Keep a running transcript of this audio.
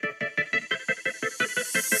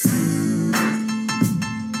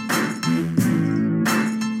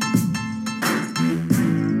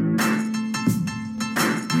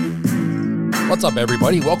What's up,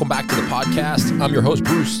 everybody? Welcome back to the podcast. I'm your host,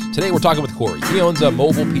 Bruce. Today, we're talking with Cory. He owns a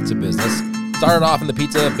mobile pizza business. Started off in the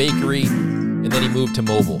pizza bakery, and then he moved to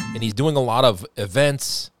mobile. And he's doing a lot of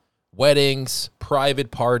events, weddings,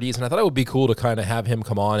 private parties. And I thought it would be cool to kind of have him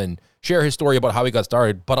come on and share his story about how he got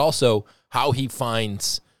started, but also how he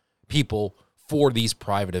finds people for these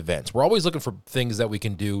private events. We're always looking for things that we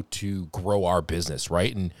can do to grow our business,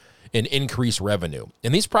 right? And increase revenue.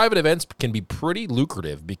 And these private events can be pretty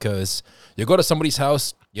lucrative because you go to somebody's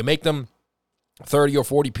house, you make them 30 or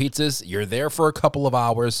 40 pizzas, you're there for a couple of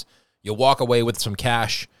hours, you walk away with some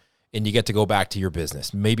cash, and you get to go back to your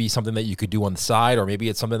business. Maybe something that you could do on the side, or maybe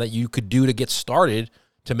it's something that you could do to get started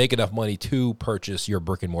to make enough money to purchase your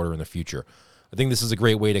brick and mortar in the future. I think this is a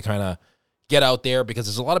great way to kind of get out there because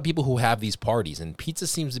there's a lot of people who have these parties, and pizza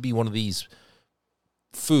seems to be one of these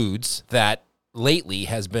foods that lately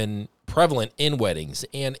has been prevalent in weddings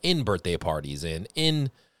and in birthday parties and in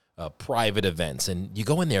private events. And you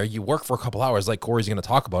go in there, you work for a couple hours like Cory's going to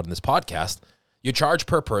talk about in this podcast. You charge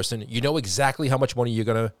per person. You know exactly how much money you're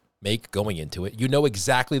going to make going into it. You know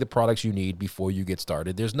exactly the products you need before you get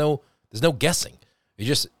started. There's no guessing.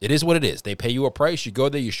 It is what it is. They pay you a price. You go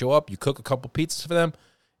there, you show up, you cook a couple pizzas for them,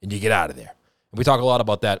 and you get out of there. And we talk a lot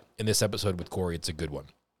about that in this episode with Cory. It's a good one.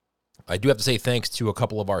 I do have to say thanks to a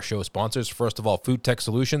couple of our show sponsors. First of all, Food Tech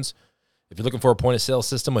Solutions. If you're looking for a point-of-sale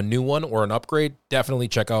system, a new one, or an upgrade, definitely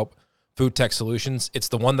check out Food Tech Solutions. It's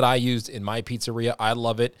the one that I used in my pizzeria. I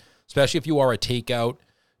love it, especially if you are a takeout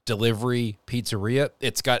delivery pizzeria.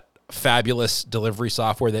 It's got fabulous delivery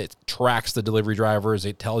software that tracks the delivery drivers.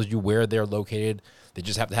 It tells you where they're located. They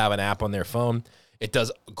just have to have an app on their phone. It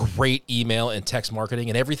does great email and text marketing,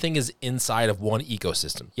 and everything is inside of one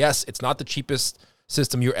ecosystem. Yes, it's not the cheapest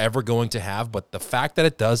system you're ever going to have, but the fact that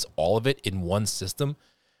it does all of it in one system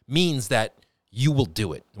means that you will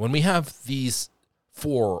do it. When we have these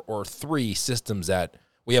 4 or 3 systems that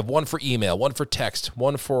we have, one for email, one for text,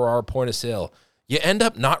 one for our point of sale, you end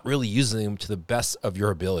up not really using them to the best of your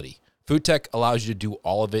ability. Food Tech allows you to do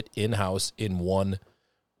all of it in-house in one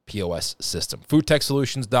POS system.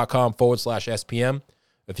 foodtechsolutions.com/SPM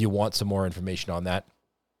if you want some more information on that.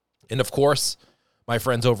 And of course, my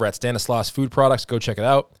friends over at Stanislaus Food Products, go check it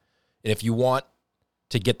out. And if you want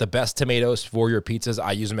to get the best tomatoes for your pizzas,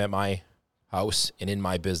 I use them at my house and in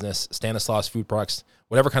my business. Stanislaus Food Products,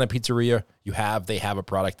 whatever kind of pizzeria you have, they have a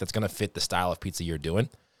product that's going to fit the style of pizza you're doing.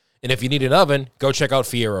 And if you need an oven, go check out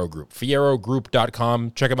Fierro Group.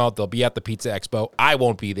 FierroGroup.com. Check them out. They'll be at the Pizza Expo. I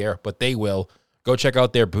won't be there, but they will. Go check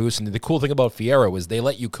out their booths. And the cool thing about Fierro is they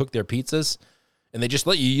let you cook their pizzas, and they just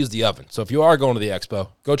let you use the oven. So if you are going to the expo,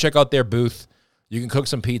 go check out their booth. You can cook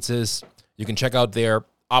some pizzas. You can check out their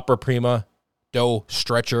Opera Prima dough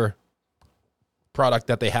stretcher product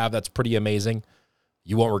that they have. That's pretty amazing.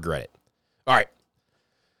 You won't regret it. All right.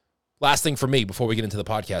 Last thing for me before we get into the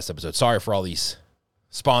podcast episode. Sorry for all these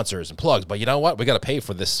sponsors and plugs, but you know what? We got to pay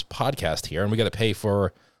for this podcast here, and we got to pay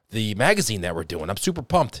for the magazine that we're doing. I'm super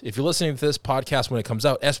pumped. If you're listening to this podcast when it comes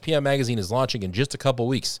out, SPM magazine is launching in just a couple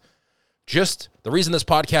weeks. Just the reason this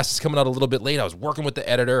podcast is coming out a little bit late, I was working with the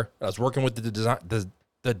editor, I was working with the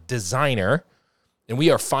designer, and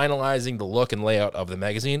we are finalizing the look and layout of the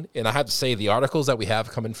magazine. And I have to say, the articles that we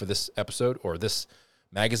have coming for this episode or this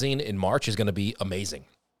magazine in March is going to be amazing.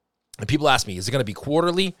 And people ask me, is it going to be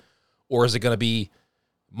quarterly or is it going to be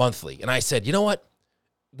monthly? And I said, you know what?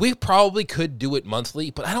 We probably could do it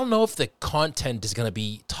monthly, but I don't know if the content is going to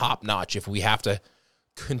be top notch if we have to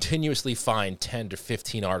continuously find 10 to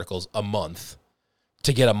 15 articles a month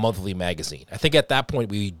to get a monthly magazine. I think at that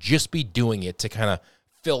point, we'd just be doing it to kind of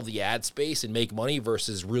fill the ad space and make money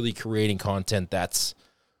versus really creating content that's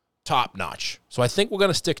top notch. So I think we're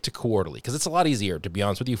going to stick to quarterly because it's a lot easier, to be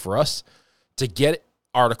honest with you, for us to get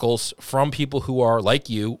articles from people who are like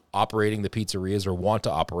you operating the pizzerias or want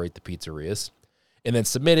to operate the pizzerias, and then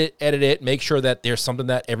submit it, edit it, make sure that there's something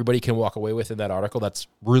that everybody can walk away with in that article that's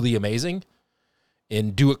really amazing,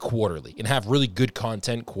 and do it quarterly and have really good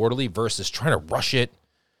content quarterly versus trying to rush it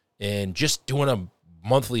and just doing a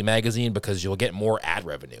monthly magazine because you'll get more ad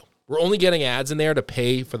revenue. We're only getting ads in there to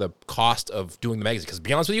pay for the cost of doing the magazine because, to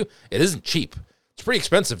be honest with you, it isn't cheap. It's pretty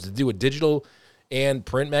expensive to do a digital and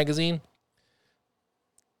print magazine.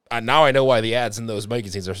 Now I know why the ads in those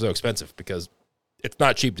magazines are so expensive because it's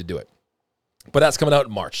not cheap to do it. But that's coming out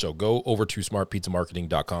in March, so go over to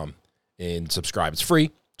smartpizzamarketing.com and subscribe. It's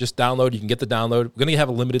free. Just download. You can get the download. We're going to have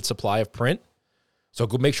a limited supply of print, so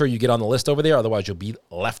go make sure you get on the list over there. Otherwise, you'll be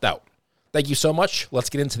left out. Thank you so much. Let's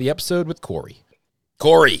get into the episode with Cory.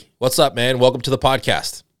 Cory, what's up, man? Welcome to the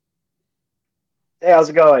podcast. Hey, how's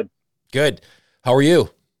it going? Good. How are you?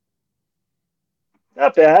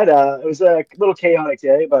 Not bad. It was a little chaotic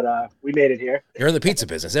day, but we made it here. You're in the pizza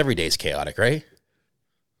business. Every day's chaotic, right?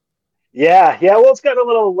 Yeah, yeah. Well, it's gotten a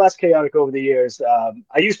little less chaotic over the years.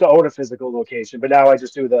 I used to own a physical location, but now I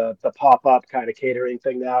just do the pop up kind of catering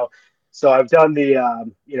thing now. So I've done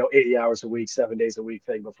the 80 hours a week, 7 days a week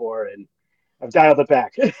thing before, and I've dialed it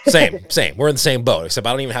back. Same, same. We're in the same boat, except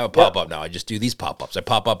I don't even have a Yep. pop up now. I just do these pop ups. I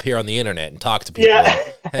pop up here on the internet and talk to people and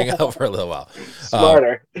Yeah. hang out for a little while. Uh,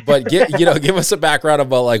 Smarter. but give us a background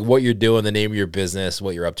about like what you're doing, the name of your business,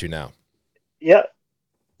 what you're up to now. Yep.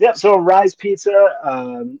 Yep. So Rise Pizza.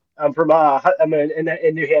 I'm from I'm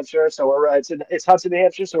in New Hampshire, so it's Hudson, New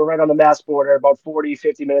Hampshire, so we're right on the Mass border, about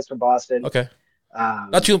 40-50 minutes from Boston. Okay,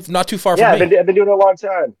 Um, not too far from yeah, me. I've been doing it a long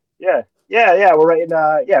time. Yeah, yeah. We're right in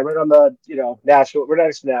right on the Nashua. We're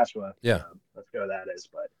next to Nashua. Yeah, Let's go. That is,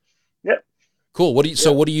 but yep, cool.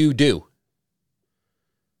 So yep. what do you do?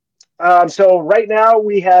 So right now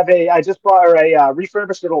we have I just bought a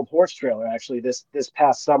refurbished little horse trailer actually this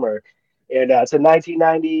past summer, and it's a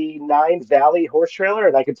 1999 Valley horse trailer,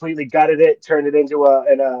 and I completely gutted it, turned it into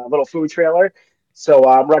a little food trailer. So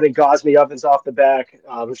I'm running Gosney ovens off the back.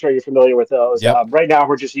 I'm sure you're familiar with those. Yep. Right now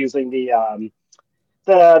we're just using the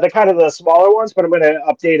kind of the smaller ones, but I'm going to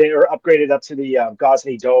update it or upgrade it up to the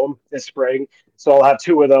Gosney Dome this spring. So I'll have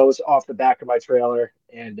two of those off the back of my trailer,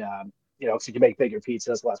 and so you can make bigger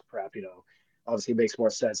pizzas, less prep. Obviously, it makes more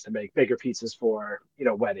sense to make bigger pizzas for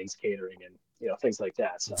weddings, catering, and things like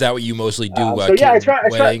that. Is So, that what you mostly do? yeah, I try.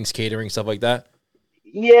 Weddings, catering, stuff like that.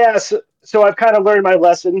 Yeah, so I've kind of learned my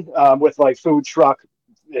lesson with like food truck,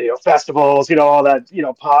 festivals, all that,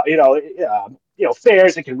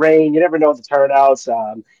 fairs. It can rain. You never know the turnouts.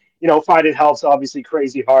 Find it helps obviously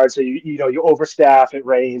crazy hard. So you overstaff. It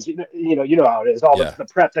rains. You know how it is. All Yeah. the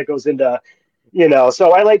prep that goes into.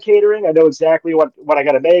 So I like catering. I know exactly what I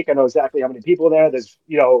got to make. I know exactly how many people there. There's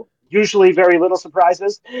usually very little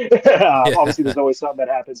surprises. Obviously, Yeah. there's always something that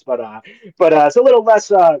happens, but it's a little less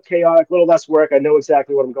chaotic, a little less work. I know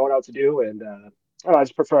exactly what I'm going out to do, and I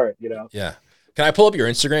just prefer it. Yeah. Can I pull up your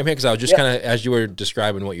Instagram here? Because I was just Yeah, kind of as you were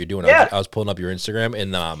describing what you're doing, yeah, I was pulling up your Instagram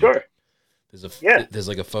and sure, yeah. there's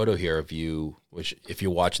like a photo here of you. Which if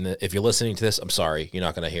you're watching it, if you're listening to this, I'm sorry, you're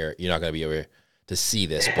not gonna hear it. You're not gonna be able to see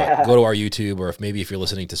this. But go to our YouTube, or if you're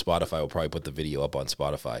listening to Spotify, we'll probably put the video up on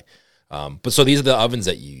Spotify. But so these are the ovens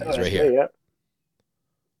that you Oh, use right that's here. great.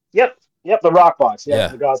 Yeah, yep. The rock box. Yeah, Yeah,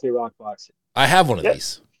 the Gosney rock box. I have one of Yep.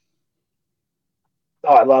 these.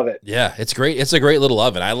 Oh, I love it. Yeah, it's great. It's a great little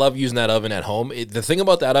oven. I love using that oven at home. The thing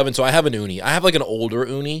about that oven, so I have an uni. I have like an older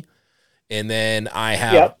uni, and then I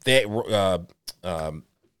have Yep.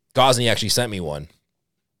 Gosney actually sent me one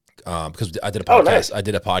because I did a Oh, podcast. nice. I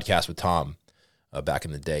did a podcast with Tom back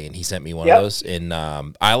in the day, and he sent me one of Yep. those. And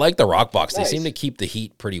I like the rock box. They seem to Nice. keep the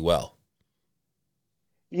heat pretty well.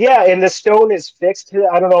 Yeah, and the stone is fixed.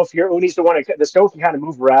 I don't know if your uni's the one. The stone can kind of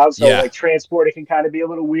move around, so Yeah. like transport it can kind of be a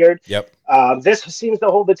little weird. Yep. This seems to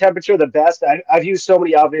hold the temperature the best. I've used so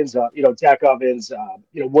many ovens, deck ovens,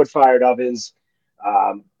 wood fired ovens,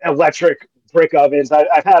 electric brick ovens.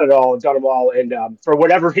 I've had it all, done them all, and for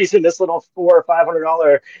whatever reason, this little $400 or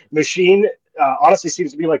 $500 machine honestly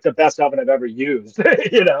seems to be like the best oven I've ever used.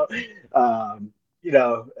 Um,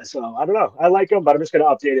 so I don't know. I like them, but I'm just going to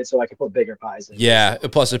update it so I can put bigger pies in there. Yeah. So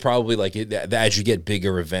Plus, it probably as you get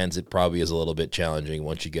bigger events, it probably is a little bit challenging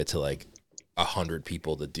once you get to like 100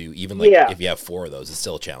 people to do. Even like yeah, if you have four of those, it's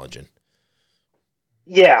still challenging.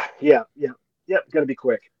 yeah. Got to be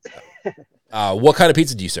quick. What kind of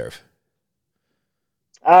pizza do you serve?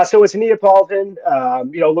 So it's a Neapolitan, a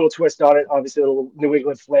little twist on it. Obviously, a little New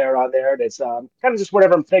England flair on there. And it's kind of just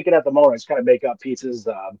whatever I'm thinking at the moment. Just kind of make up pizzas.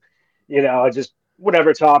 Just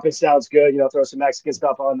whatever topping sounds good. Throw some Mexican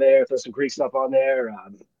stuff on there, throw some Greek stuff on there.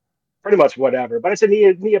 Pretty much whatever. But it's a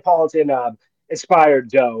Neapolitan inspired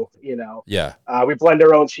dough. Yeah. We blend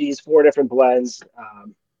our own cheese, four different blends.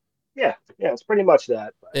 Yeah, it's pretty much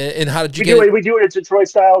that. But And how did you we get do it. it? We do it in Detroit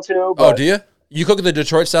style too. Oh, But do you? You cook the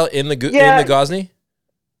Detroit style in the yeah, Gosney?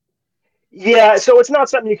 yeah. So it's not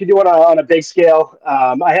something you can do on a big scale.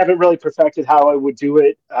 I haven't really perfected how I would do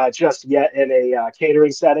it just yet in a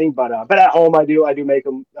catering setting. But at home I do make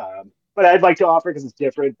them. But I'd like to offer because it's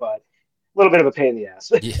different, but a little bit of a pain in the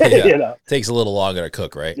ass. Yeah. you know. Takes a little longer to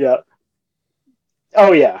cook, right? Yeah.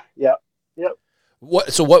 Oh yeah. Yeah. Yep.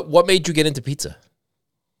 What made you get into pizza?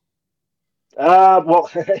 Well,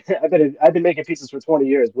 I've been making pizzas for 20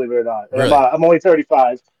 years, believe it or not, and Really? I'm only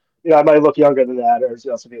 35. I might look younger than that, or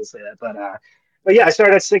some people say that, but yeah, I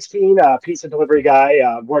started at 16. Pizza delivery guy,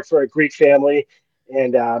 worked for a Greek family,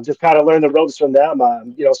 and just kind of learned the ropes from them.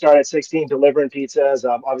 Started at 16 delivering pizzas.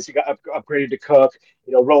 Obviously got upgraded to cook.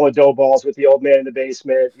 Rolling dough balls with the old man in the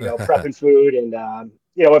basement. Prepping food, and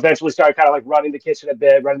eventually started kind of like running the kitchen a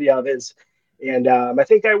bit, running the ovens. And I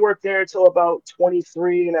think I worked there till about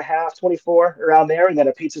 23 and a half, 24, around there. And then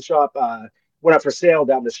a pizza shop went up for sale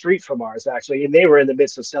down the street from ours, actually. And they were in the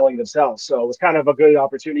midst of selling themselves. So it was kind of a good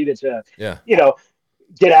opportunity to Yeah. you know,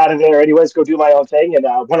 get out of there anyways, go do my own thing. And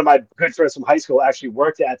one of my good friends from high school actually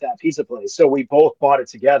worked at that pizza place. So we both bought it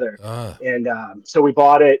together. Uh, And so we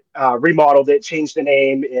bought it, remodeled it, changed the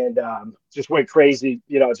name, and just went crazy.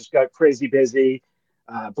 Just got crazy busy,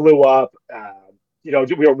 blew up.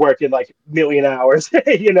 We were working like million hours, but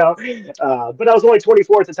I was only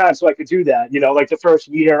 24 at the time, so I could do that. Like the first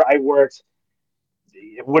year I worked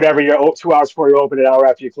whatever you're 2 hours before you open, an hour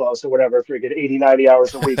after you close, or whatever, if you're getting 80, 90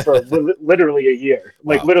 hours a week for literally a year.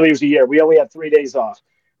 Like wow. literally it was a year. We only had 3 days off.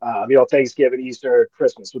 Thanksgiving, Easter,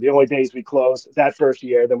 Christmas were the only days we closed that first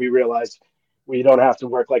year. Then we realized we don't have to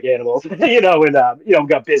work like animals, and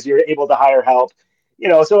got busier, able to hire help.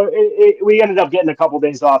 So we ended up getting a couple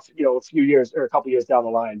days off, a few years or a couple years down the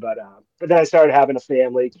line. But then I started having a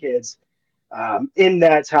family, kids, in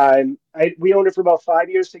that time, we owned it for about 5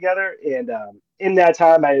 years together, and in that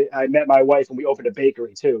time, I met my wife, and we opened a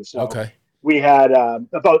bakery too. So Okay. we had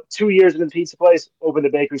about 2 years in the pizza place, opened the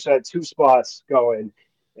bakery, so I had two spots going,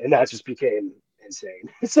 and that just became insane.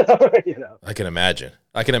 So I can imagine.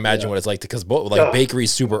 I can imagine yeah, what it's like because both like uh,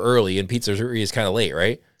 bakery's super early and pizzeria is kind of late,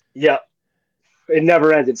 right? yeah. It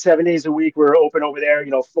never ended. 7 days a week, we were open over there.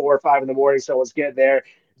 4 or 5 in the morning. Someone's getting there.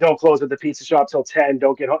 Don't close at the pizza shop till 10.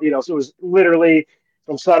 Don't get home. So it was literally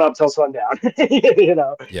from sun up till sundown. you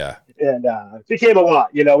know, Yeah. and it became a lot.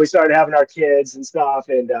 We started having our kids and stuff,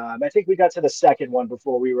 and I think we got to the second one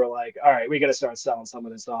before we were like, all right, we got to start selling some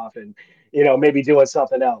of this off, and maybe doing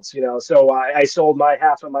something else. So I sold my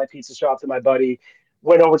half of my pizza shop to my buddy.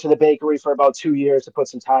 Went over to the bakery for about 2 years to put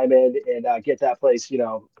some time in and get that place,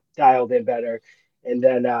 dialed in better, and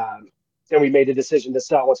then we made the decision to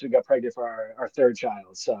sell once we got pregnant for our third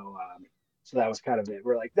child. So that was kind of it.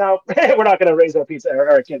 We're like, no, we're not going to raise our pizza or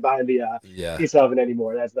our kid behind the Yeah. pizza oven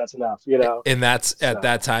anymore. That's enough. And that's at So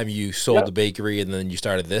that time you sold yeah, the bakery and then you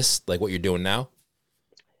started this, like what you're doing now?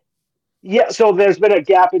 yeah. So there's been a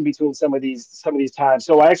gap in between some of these times.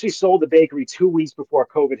 So I actually sold the bakery 2 weeks before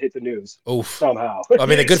COVID hit the news Oof. somehow. I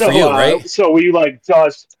mean, good for so you, right? so we like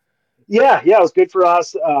dodged. Yeah, it was good for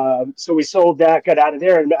us. So we sold that, got out of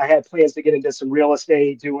there, and I had plans to get into some real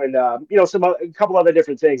estate, doing a couple other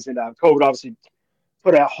different things. And COVID obviously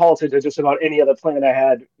put a halt to just about any other plan I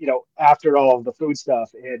had, after all of the food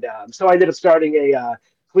stuff. And so I ended up starting a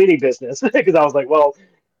cleaning business because I was like, well,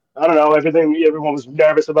 I don't know, everyone was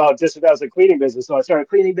nervous about just as a cleaning business. So I started a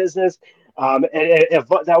cleaning business. And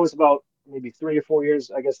that was about maybe 3 or 4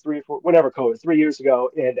 years, I guess 3 or 4, whatever code, 3 years ago.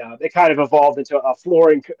 And it kind of evolved into a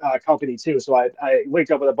flooring company too. So I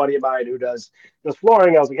linked up with a buddy of mine who does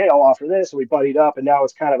flooring. I was like, hey, I'll offer this. So we buddied up, and now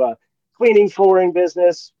it's kind of a cleaning flooring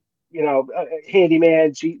business,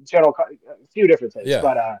 handyman, general, a few different things.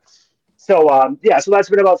 Yeah. So that's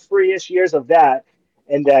been about 3-ish years of that.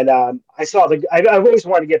 And then I've always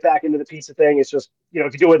wanted to get back into the pizza thing. It's just, I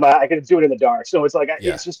could do it in the dark. So it's like,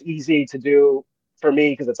 Yeah. it's just easy to do for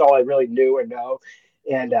me because it's all I really knew and know.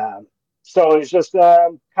 And so it's just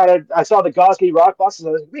kind of, I saw the Gosney rock boxes. I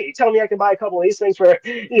was like, wait, you telling me I can buy a couple of these things for,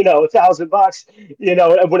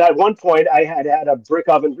 $1,000? When at one point I had a brick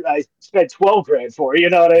oven, I spent 12 grand for, you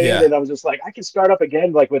know what I mean? Yeah. And I was just like, I can start up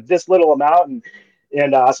again, like with this little amount.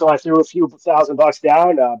 And so I threw a few $1,000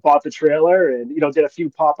 down, bought the trailer, and did a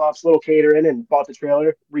few pop-ups, little catering, and bought the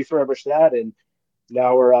trailer, refurbished that, and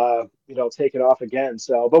now we're taking off again.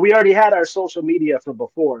 So, but we already had our social media from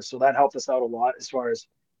before, so that helped us out a lot as far as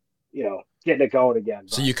getting it going again.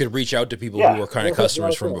 So But you could reach out to people who yeah, were kind of it was a lot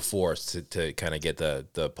customers of from fun. before to kind of get the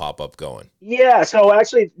pop up going. Yeah, so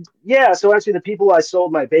actually, the people I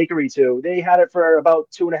sold my bakery to, they had it for about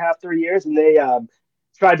 2.5, 3 years, and they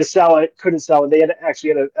tried to sell it, couldn't sell it. They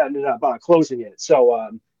ended up closing it. So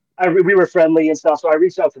we were friendly and stuff. So I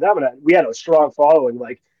reached out to them, and we had a strong following,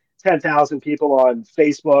 like 10,000 people on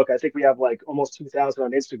Facebook. I think we have like almost 2,000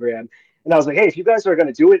 on Instagram. And I was like, hey, if you guys are going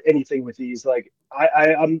to do anything with these, like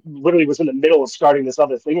I'm literally was in the middle of starting this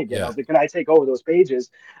other thing again. I Yeah. was like, can I take over those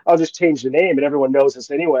pages? I'll just change the name, and everyone knows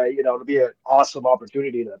this anyway. It'll be an awesome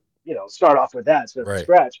opportunity to start off with that instead of from Right.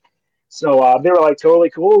 scratch. So they were like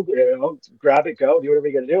totally cool. Grab it, go, do whatever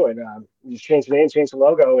you got to do, and we just changed the name, changed the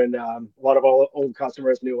logo, and a lot of all old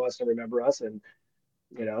customers knew us and remember us, and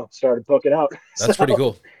started booking out. That's pretty So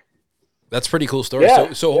cool. That's a pretty cool story.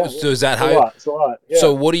 Yeah, So is that it's a how? lot. It's a lot.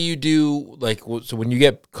 So Yeah. what do you do? Like, so when you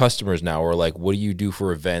get customers now, or like, what do you do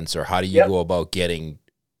for events, or how do you Yep. go about getting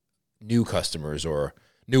new customers or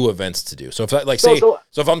new events to do? So if I, like, So say, so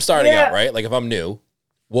so if I'm starting out, yeah. right? Like if I'm new,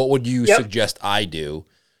 what would you Yep. suggest I do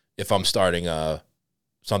if I'm starting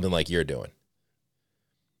something like you're doing?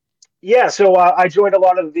 Yeah, so I joined a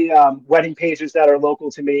lot of the wedding pages that are local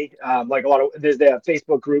to me. Like a lot of there's the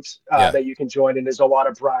Facebook groups Yeah, that you can join, and there's a lot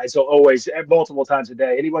of brides. So always multiple times a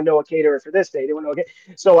day. Anyone know a caterer for this day? Anyone know?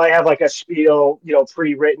 So I have like a spiel,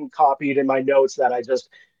 pre-written, copied in my notes that I just,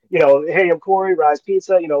 hey, I'm Cory, Rise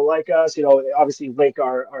Pizza. Like us. Obviously link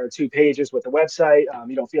our two pages with the website.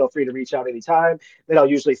 Feel free to reach out anytime. Then I'll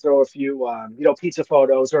usually throw a few, pizza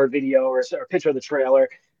photos or a video or a picture of the trailer,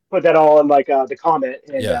 put that all in like the comment,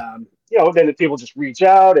 and yeah, then people just reach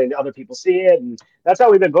out and other people see it, and that's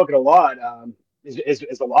how we've been booking a lot. Is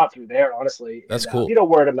a lot through there, honestly, that's and cool.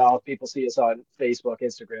 word of mouth. People see us on Facebook,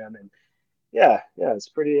 Instagram, and yeah, it's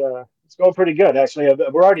pretty. It's going pretty good actually.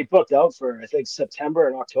 We're already booked out for I think September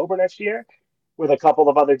and October next year, with a couple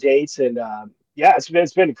of other dates, and yeah,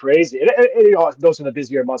 it's been crazy. Those are the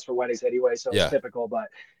busier months for weddings anyway, so it's Yeah, typical. But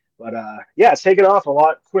yeah, it's taken off a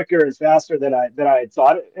lot quicker and faster than I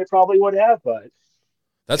thought it probably would have. But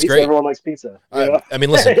that's pizza, great. everyone likes pizza, I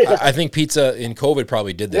mean, listen, I think pizza in COVID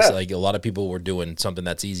probably did this. Yeah. Like a lot of people were doing something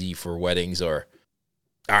that's easy for weddings or,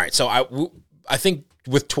 all right. So I think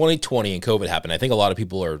with 2020 and COVID happened, I think a lot of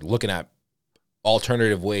people are looking at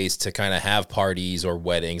alternative ways to kind of have parties or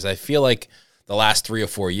weddings. I feel like the last 3 or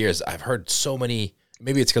 4 years, I've heard so many,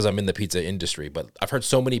 maybe it's because I'm in the pizza industry, but I've heard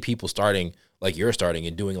so many people starting like you're starting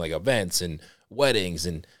and doing like events and weddings.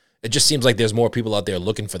 And it just seems like there's more people out there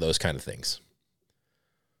looking for those kind of things.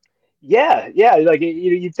 Yeah. Like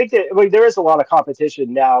you'd think that, like, there is a lot of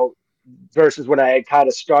competition now versus when I kind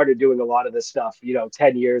of started doing a lot of this stuff,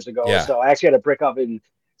 10 years ago or Yeah. so. I actually had a brick oven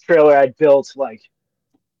trailer I'd built like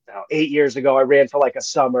 8 years ago. I ran for like a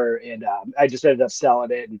summer, and I just ended up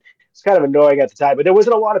selling it. And it's kind of annoying at the time, but there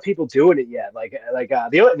wasn't a lot of people doing it yet.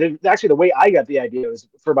 Actually the way I got the idea was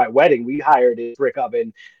for my wedding. We hired a brick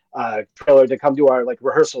oven trailer to come to our like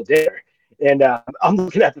rehearsal dinner. And I'm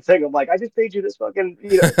looking at the thing. I'm like, I just paid you this fucking,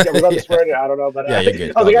 yeah, was on the Yeah. swear. I don't know, but Yeah, you're I good.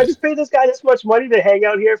 was All like, I good. just paid this guy this much money to hang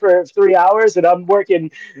out here for 3 hours, and I'm working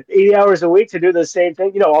 80 hours a week to do the same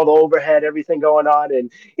thing. All the overhead, everything going on,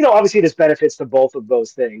 and obviously this benefits to both of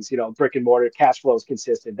those things. Brick and mortar cash flow is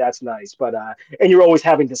consistent. That's nice, but and you're always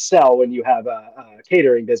having to sell when you have a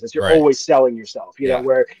catering business. You're Right. always selling yourself. Yeah.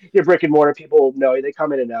 Where your brick and mortar people know they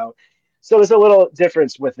come in and out. So there's a little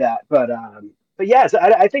difference with that, but yes,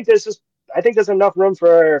 I think there's enough room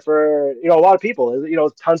for a lot of people.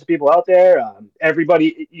 Tons of people out there.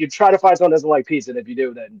 Everybody, you try to find someone who doesn't like pizza, and if you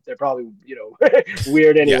do, then they're probably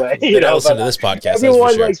weird Yeah. anyway. They're not listening But to this podcast, that's for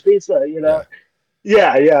everyone sure. likes pizza. Yeah.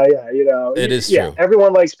 Yeah. It is Yeah. true.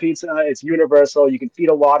 Everyone likes pizza. It's universal. You can feed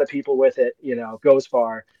a lot of people with it. Goes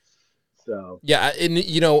far. So Yeah, and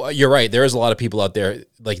you're right. There is a lot of people out there.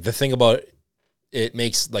 Like the thing about it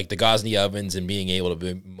makes like the Gosney ovens and being able to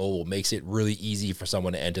be mobile makes it really easy for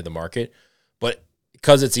someone to enter the market. But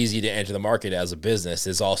because it's easy to enter the market as a business,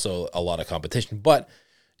 there's also a lot of competition. But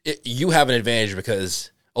you have an advantage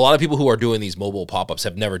because a lot of people who are doing these mobile pop-ups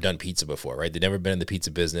have never done pizza before, right? They've never been in the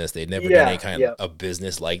pizza business. They've never done any kind yeah. of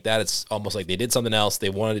business like that. It's almost like they did something else. They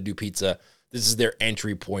wanted to do pizza. This is their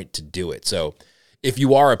entry point to do it. So if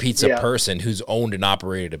you are a pizza Yeah. person who's owned and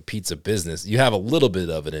operated a pizza business, you have a little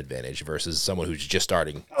bit of an advantage versus someone who's just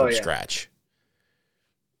starting Oh from yeah. scratch.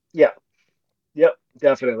 Yeah. Yep.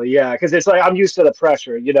 Definitely. Yeah. Because it's like I'm used to the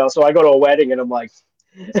pressure. So I go to a wedding and I'm like,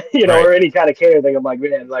 Right. or any kind of catering thing. I'm like,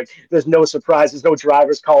 man, like there's no surprise. There's no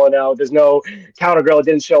drivers calling out. There's no counter girl that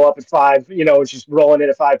didn't show up at 5, and she's rolling in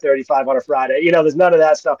at 5:35 on a Friday. There's none of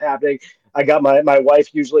that stuff happening. I got my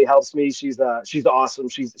wife usually helps me. She's awesome.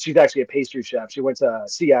 She's actually a pastry chef. She went to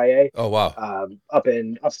CIA Oh, wow. up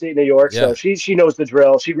in upstate New York. So Yeah. she knows the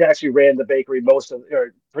drill. She actually ran the bakery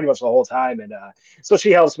or pretty much the whole time. And so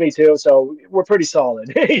she helps me too. So we're pretty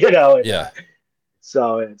solid, and Yeah.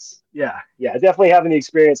 so yeah, definitely having the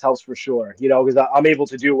experience helps for sure, because I'm able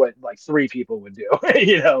to do what like three people would do,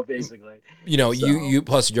 basically. So You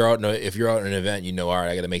plus you're out if you're out in an event, all right,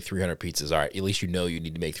 I got to make 300 pizzas. All right, at least you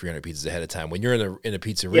need to make 300 pizzas ahead of time. When you're in a yeah,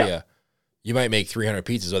 pizzeria, you might make 300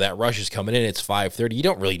 pizzas, or that rush is coming in. It's 5:30. You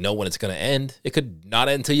don't really know when it's going to end. It could not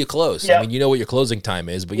end until you close. I yeah, mean, you know what your closing time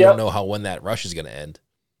is, but you don't yeah. know when that rush is going to end.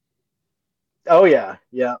 Oh yeah.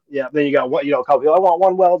 Then you got what a couple people. I want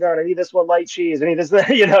one well done. I need this one light cheese. I need this.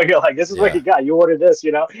 You're like, this is what Yeah. you got. You ordered this.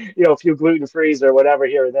 A few gluten frees or whatever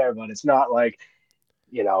here or there, but it's not like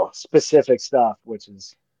specific stuff. Which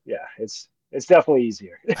is yeah, it's It's definitely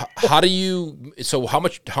easier. How do you, so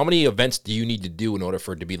how many events do you need to do in order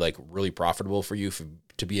for it to be like really profitable for you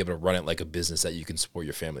to be able to run it like a business that you can support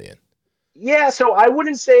your family in? Yeah, so I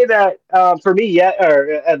wouldn't say that for me yet,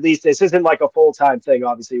 or at least this isn't like a full-time thing.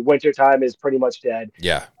 Obviously, winter time is pretty much dead.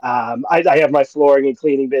 Yeah. I have my flooring and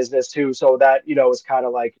cleaning business too, so that is kind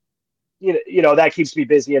of like that keeps me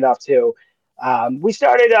busy enough too. We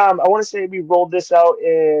started, I want to say we rolled this out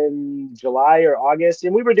in July or August,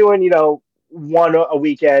 and we were doing, one a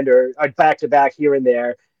weekend or back to back here and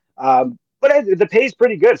there. But the pay's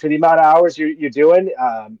pretty good for the amount of hours you're doing.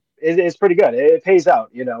 It's pretty good. It pays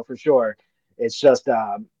out, for sure. It's just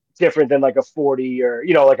different than like a 40 or,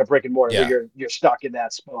 like a brick and mortar where Yeah. you're stuck in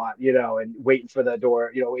that spot, and waiting for the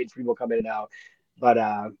door, waiting for people to come in and out. But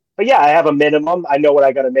yeah, I have a minimum. I know what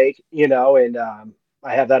I got to make, and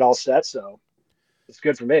I have that all set, so it's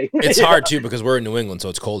good for me. It's hard too because we're in New England, so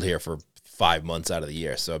it's cold here for 5 months out of the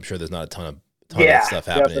year. So I'm sure there's not a ton of that Yeah, stuff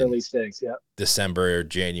happening in definitely stinks. Yeah. December,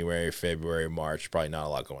 January, February, March. Probably not a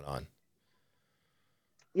lot going on.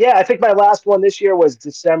 Yeah, I think my last one this year was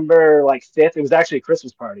December like 5th. It was actually a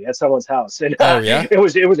Christmas party at someone's house, and Oh yeah, it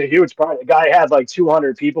was a huge party. The guy had like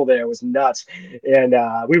 200 people there. It was nuts, and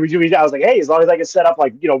we were doing. I was like, hey, as long as I can set up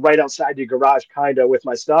like right outside your garage, kind of with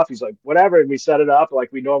my stuff. He's like, whatever, and we set it up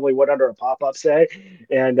like we normally would under a pop up, say.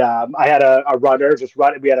 And I had a runner just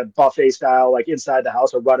running. We had a buffet style like inside the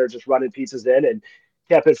house, a runner just running pizzas in, and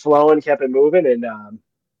kept it flowing, kept it moving, and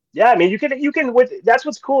yeah, I mean, you can with that's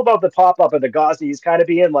what's cool about the pop up of the Gauzy is kind of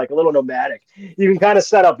being like a little nomadic. You can kind of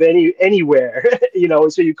set up anywhere,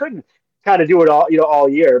 so you couldn't kind of do it all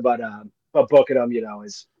year, but booking them,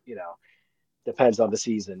 is depends on the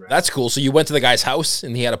season, right? that's cool. So you went to the guy's house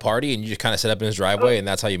and he had a party, and you just kind of set up in his driveway, and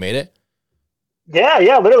that's how you made it. Yeah,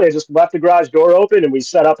 yeah, literally, I just left the garage door open and we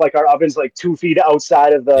set up like our ovens like 2 feet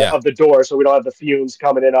outside of the Yeah, of the door, so we don't have the fumes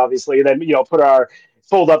coming in, obviously. And then put our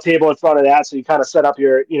fold-up table in front of that, so you kind of set up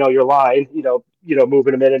your line,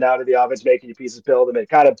 moving them in and out of the ovens, making your pieces, build them. It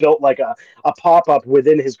kind of built like a pop-up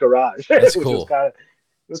within his garage, that's which was cool. kind of it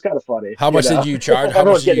was kind of funny, How much did you charge?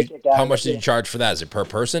 Everyone's getting a kick out How of it. much did Yeah. you charge for that? Is it per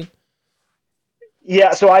person?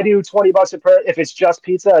 Yeah, so I do $20 a per. If it's just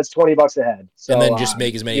pizza, it's $20 a head. And So then just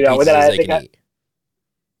make as many and then pizzas as I they think can eat.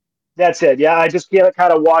 that's it. Yeah, I just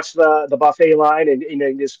kind of watch the buffet line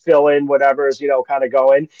and just fill in whatever's kind of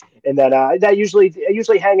going, and then that I usually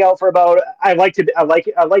hang out for about. I like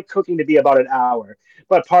cooking to be about an hour,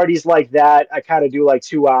 but parties like that I kind of do like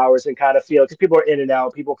 2 hours and kind of feel because people are in and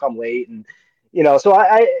out, people come late, and so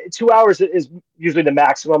I 2 hours is usually the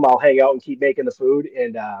maximum. I'll hang out and keep making the food,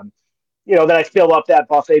 and then I fill up that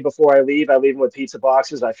buffet before I leave. I leave them with pizza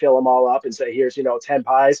boxes. I fill them all up and say, here's, 10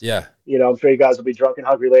 pies. Yeah, I'm sure you guys will be drunk and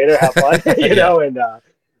hungry later. Have fun, yeah, and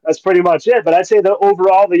that's pretty much it. But I'd say the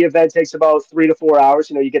event takes about 3 to 4 hours.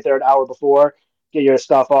 You get there an hour before, get your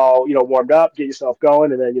stuff all, warmed up, get yourself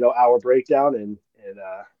going, and then, hour breakdown and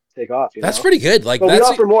take off. that's pretty good. Like But we that's.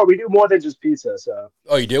 offer more. We do more than just pizza. So.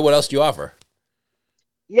 Oh, you do? What else do you offer?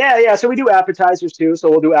 Yeah, yeah. So we do appetizers too. So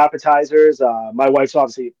we'll do appetizers. My wife's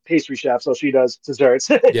obviously pastry chef, so she does desserts.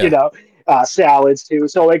 Yeah, Salads too.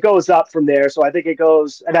 So it goes up from there. So I think it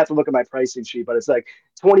goes. I'd have to look at my pricing sheet, but it's like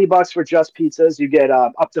 $20 for just pizzas. You get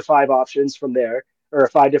up to 5 options from there, or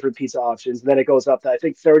 5 different pizza options. And then it goes up to I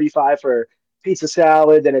think 35 for pizza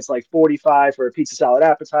salad. Then it's like 45 for a pizza salad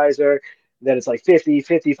appetizer. Then it's like 50,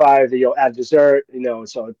 55 that you'll add dessert.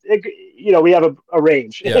 So we have a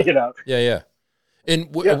range. yeah, yeah, yeah.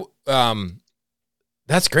 And Yeah.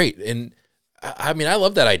 that's great. And I mean, I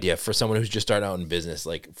love that idea for someone who's just starting out in business,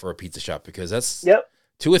 like for a pizza shop, because that's Yep.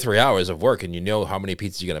 2 or 3 hours of work, and you know how many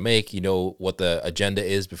pizzas you're gonna make. You know what the agenda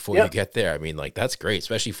is before you Yep. get there. I mean, like that's great,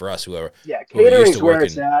 especially for us Yeah, who are used to catering's where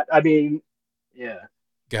it's working. at. I mean, yeah.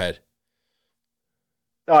 Go ahead.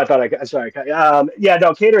 Oh, I thought I sorry. Yeah,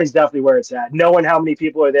 no, catering's definitely where it's at. Knowing how many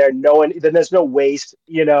people are there, knowing then there's no waste.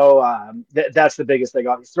 That's the biggest thing.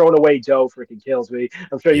 Throwing away dough freaking kills me.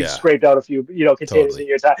 I'm sure you've Yeah, scraped out a few, containers in totally.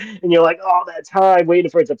 your time, and you're like, all that time waiting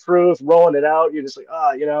for it to proof, rolling it out. You're just like,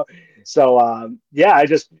 So yeah, I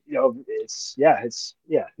just, it's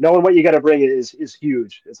knowing what you got to bring is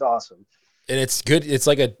huge. It's awesome. And it's good. It's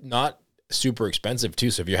like a not super expensive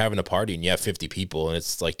too. So if you're having a party and you have 50 people and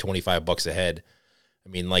it's like $25 a head, I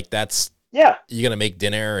mean, like that's Yeah. you're gonna make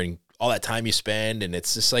dinner and all that time you spend, and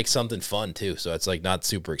it's just like something fun too. So it's like not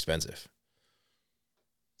super expensive.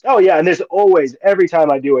 Oh yeah, and there's always every time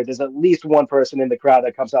I do it, there's at least one person in the crowd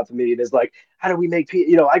that comes up to me. There's like, how do we make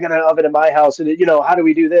I got an oven in my house, and how do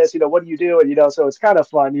we do this? What do you do? And so it's kind of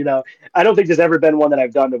fun. I don't think there's ever been one that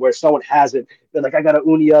I've done to where someone hasn't been like, I got an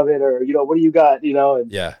uni oven, or what do you got?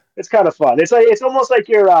 And Yeah. it's kind of fun. It's almost like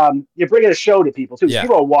you're bringing a show to people too, because Yeah.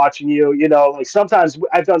 people are watching you. Like sometimes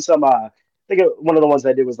I've done some. I think one of the ones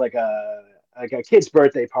I did was like a kid's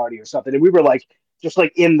birthday party or something, and we were like just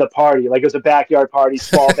like in the party, like it was a backyard party,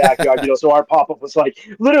 small backyard, so our pop up was like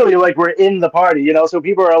literally like we're in the party, so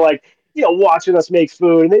people are like, watching us make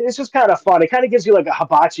food, and it's just kind of fun. It kind of gives you like a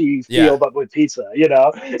hibachi Yeah. feel, but with pizza.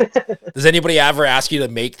 Does anybody ever ask you to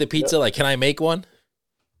make the pizza? Like, can I make one?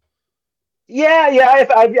 Yeah.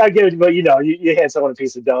 If I get it, but you hand someone a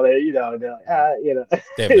piece of dough, and they're like,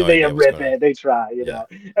 They have no they idea what's rip going on. it, they try. Yeah.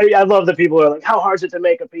 I love the people who are like, how hard is it to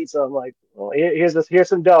make a pizza? I'm like, well, here's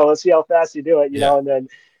some dough. Let's see how fast you do it. Yeah. And then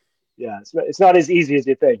yeah, it's not as easy as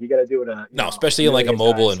you think. You got to do it No, a especially in like a million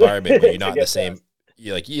mobile times environment when you're to not in the get same, fast.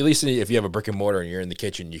 you like, at least if you have a brick and mortar and you're in the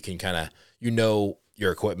kitchen, you can kind of,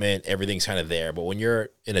 your equipment, everything's kind of there. But when you're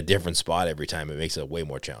in a different spot every time, it makes it way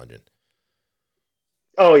more challenging.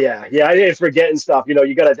 Oh yeah. I didn't forgetting stuff.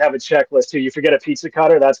 You got to have a checklist too. You forget a pizza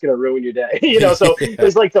cutter, that's gonna ruin your day. So Yeah.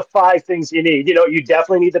 there's like the five things you need. You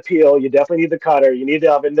definitely need the peel. You definitely need the cutter. You need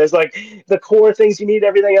the oven. There's like the core things you need.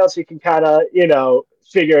 Everything else you can kind of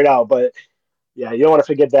figure it out. But yeah, you don't want to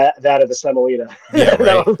forget that of the semolina. Yeah, right.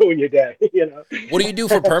 That'll ruin your day. What do you do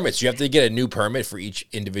for permits? You have to get a new permit for each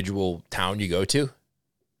individual town you go to?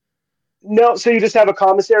 No, so you just have a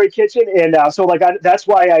commissary kitchen, and so like that's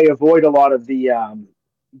why I avoid a lot of the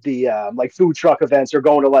like food truck events or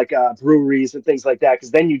going to like breweries and things like that,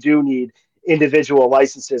 because then you do need individual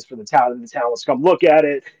licenses for the town, and the town wants to come look at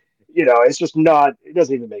it. It's just not. It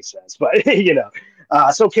doesn't even make sense. But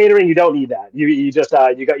so catering, you don't need that. You just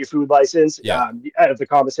you got your food license Yeah. out of the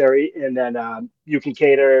commissary, and then you can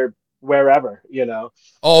cater wherever.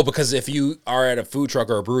 Oh, because if you are at a food truck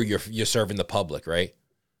or a brewery, you're serving the public, right?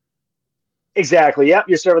 Exactly. Yep.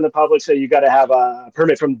 You're serving the public, so you got to have a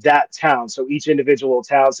permit from that town. So each individual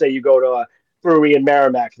town, say you go to a brewery in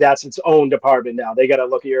Merrimack, that's its own department now. They got to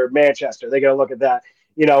look at your Manchester. They got to look at that.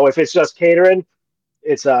 If it's just catering,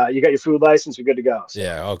 it's you got your food license, you're good to go. So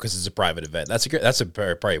Yeah. Oh, because it's a private event. That's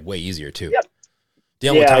probably way easier too. yep.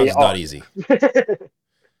 Dealing with Yeah. towns Yeah. is not easy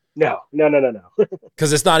No.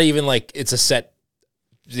 because it's not even like it's a set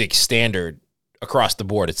like standard across the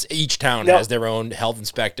board. It's each town No. has their own health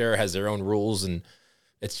inspector, has their own rules, and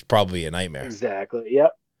it's probably a nightmare. Exactly.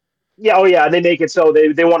 Yep. Yeah. Oh yeah. And they make it so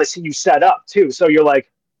they want to see you set up too. So you're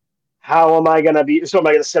like, how am I gonna be? So am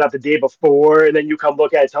I gonna set up the day before, and then you come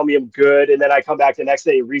look at it, tell me I'm good, and then I come back the next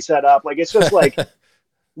day, reset up. Like it's just like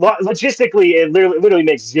logistically, it literally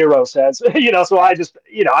makes zero sense. So I just,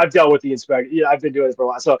 I've dealt with the inspector. I've been doing it for a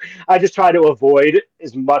while, so I just try to avoid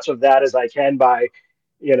as much of that as I can by,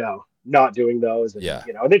 not doing those, and Yeah.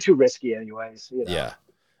 and they're too risky anyways. Yeah.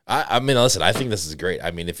 I mean, listen, I think this is great. I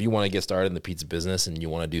mean, if you want to get started in the pizza business and you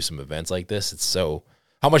want to do some events like this, it's so.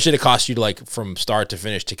 How much did it cost you to like from start to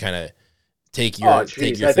finish to kind of take your I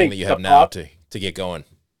thing think that you the have now pop, to get going?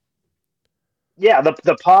 yeah,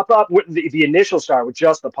 the pop up, the initial start with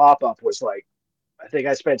just the pop up was like, I think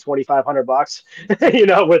I spent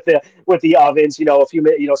 $2,500, with the ovens, a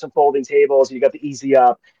few, some folding tables. You got the easy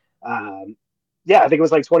up. Um, yeah, I think it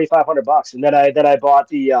was like $2,500, and then I bought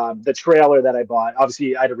the trailer that I bought.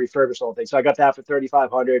 Obviously, I had to refurbish the whole thing, so I got that for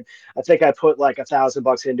 3,500. I think I put like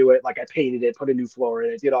 $1,000 into it. Like I painted it, put a new floor in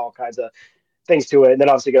it, did all kinds of things to it, and then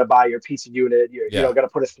obviously got to buy your pizza unit. Yeah. Got to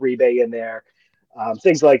put a 3 bay in there,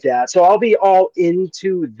 things like that. So I'll be all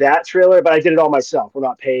into that trailer, but I did it all myself. We're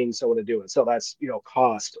not paying someone to do it, so that's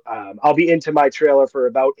cost. I'll be into my trailer for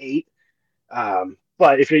about eight.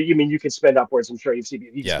 But if you mean you can spend upwards, I'm sure you've seen you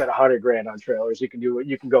can Yeah. spend 100 grand on trailers. You can do it.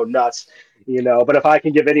 You can go nuts, But if I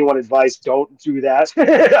can give anyone advice, don't do that.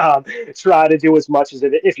 Try to do as much as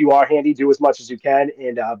if you are handy, do as much as you can.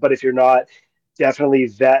 And but if you're not, definitely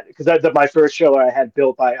vet, because my first trailer I had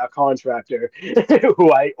built by a contractor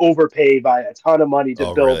who I overpaid by a ton of money to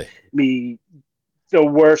Oh, build really? me the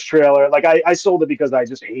worst trailer. Like I sold it because I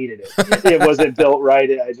just hated it. It wasn't built right.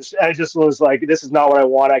 I just was like, this is not what I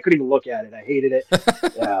want. I couldn't even look at it. I hated it.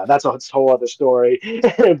 Yeah, that's a whole other story.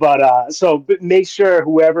 But make sure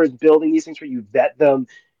whoever is building these things for you, vet them.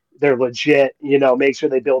 They're legit. Make sure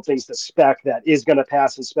they build things to spec that is going to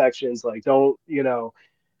pass inspections. Like don't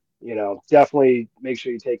definitely make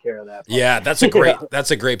sure you take care of that part. Yeah, that's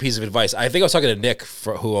a great piece of advice. I think I was talking to Nick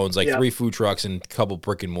who owns like Yeah. 3 food trucks and a couple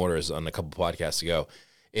brick and mortars on a couple podcasts ago.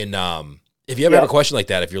 And If you ever have a question like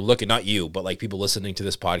that, if you're looking, not you, but like people listening to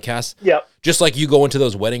this podcast, Yep. just like you go into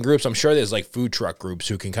those wedding groups, I'm sure there's like food truck groups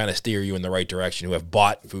who can kind of steer you in the right direction, who have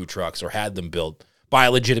bought food trucks or had them built by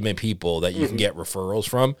legitimate people that you can get referrals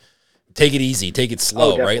from. Take it easy, take it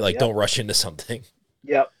slow, right? Like don't rush into something.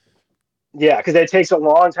 Yep. Yeah, because it takes a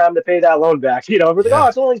long time to pay that loan back. We're like, oh,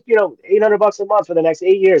 it's only $800 a month for the next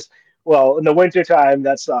 8 years. Well, in the wintertime,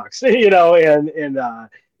 that sucks. Say it's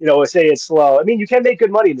slow. I mean, you can make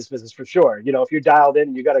good money in this business for sure. If you're dialed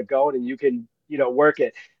in, you got it going, and you can work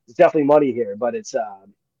it. There's definitely money here, but it's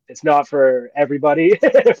not for everybody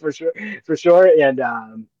for sure. And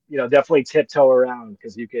definitely tiptoe around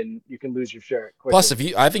because you can lose your shirt quickly. Plus,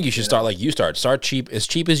 I think you should start like you start. Start cheap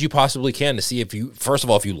as you possibly can to see if you, first of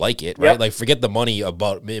all, if you like it, right? Like forget the money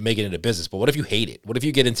about making it a business, but what if you hate it? What if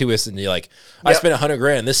you get into this and you're like, I spent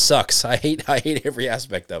 $100,000, this sucks. I hate every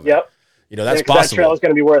aspect of it. Yep. That's possible. That trail is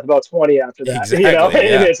going to be worth about 20 after that.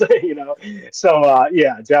 Exactly. So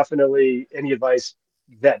definitely any advice,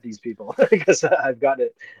 vet these people because I got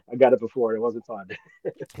it before. It wasn't fun.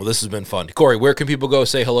 Well, this has been fun. Cory, where can people go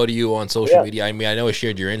say hello to you on social media? I mean, I know I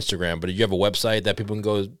shared your Instagram, but did you have a website that people can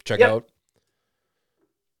go check out?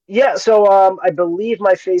 Yeah, so I believe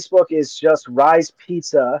my Facebook is just Rise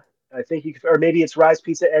Pizza. I think or maybe it's Rise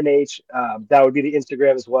Pizza NH. That would be the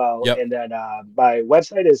Instagram as well. Yep. And then my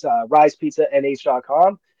website is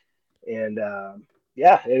risepizzanh.com. And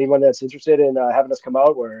anyone that's interested in having us come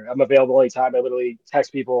out, I'm available anytime. I literally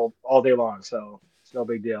text people all day long, so it's no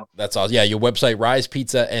big deal. That's all. Yeah, your website,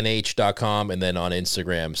 risepizzanh.com, and then on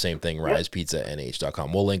Instagram, same thing,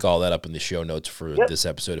 risepizzanh.com. We'll link all that up in the show notes for this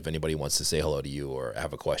episode if anybody wants to say hello to you or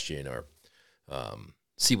have a question or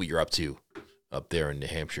see what you're up to up there in New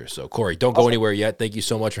Hampshire. So, Cory, don't go anywhere yet. Thank you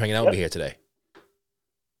so much for hanging out with me here today.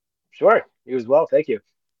 Sure. You as well. Thank you.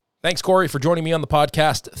 Thanks, Cory, for joining me on the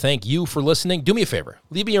podcast. Thank you for listening. Do me a favor.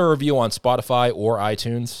 Leave me a review on Spotify or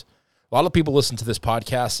iTunes. A lot of people listen to this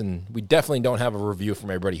podcast, and we definitely don't have a review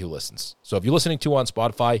from everybody who listens. So if you're listening to on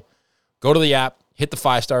Spotify, go to the app, hit the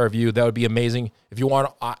 5-star review. That would be amazing. If you were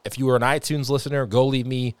an iTunes listener, go leave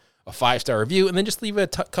me a 5-star review, and then just leave a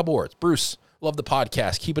couple words. Bruce, love the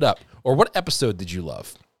podcast. Keep it up. Or what episode did you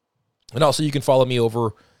love? And also, you can follow me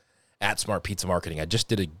over at Smart Pizza Marketing. I just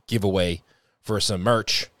did a giveaway for some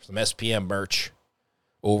merch, some SPM merch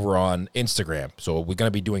over on Instagram. So we're going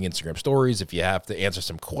to be doing Instagram stories. If you have to answer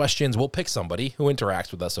some questions, we'll pick somebody who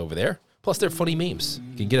interacts with us over there. Plus, they're funny memes.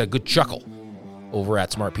 You can get a good chuckle over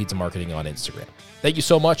at Smart Pizza Marketing on Instagram. Thank you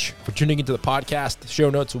so much for tuning into the podcast. The show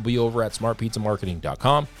notes will be over at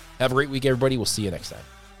smartpizzamarketing.com. Have a great week, everybody. We'll see you next time.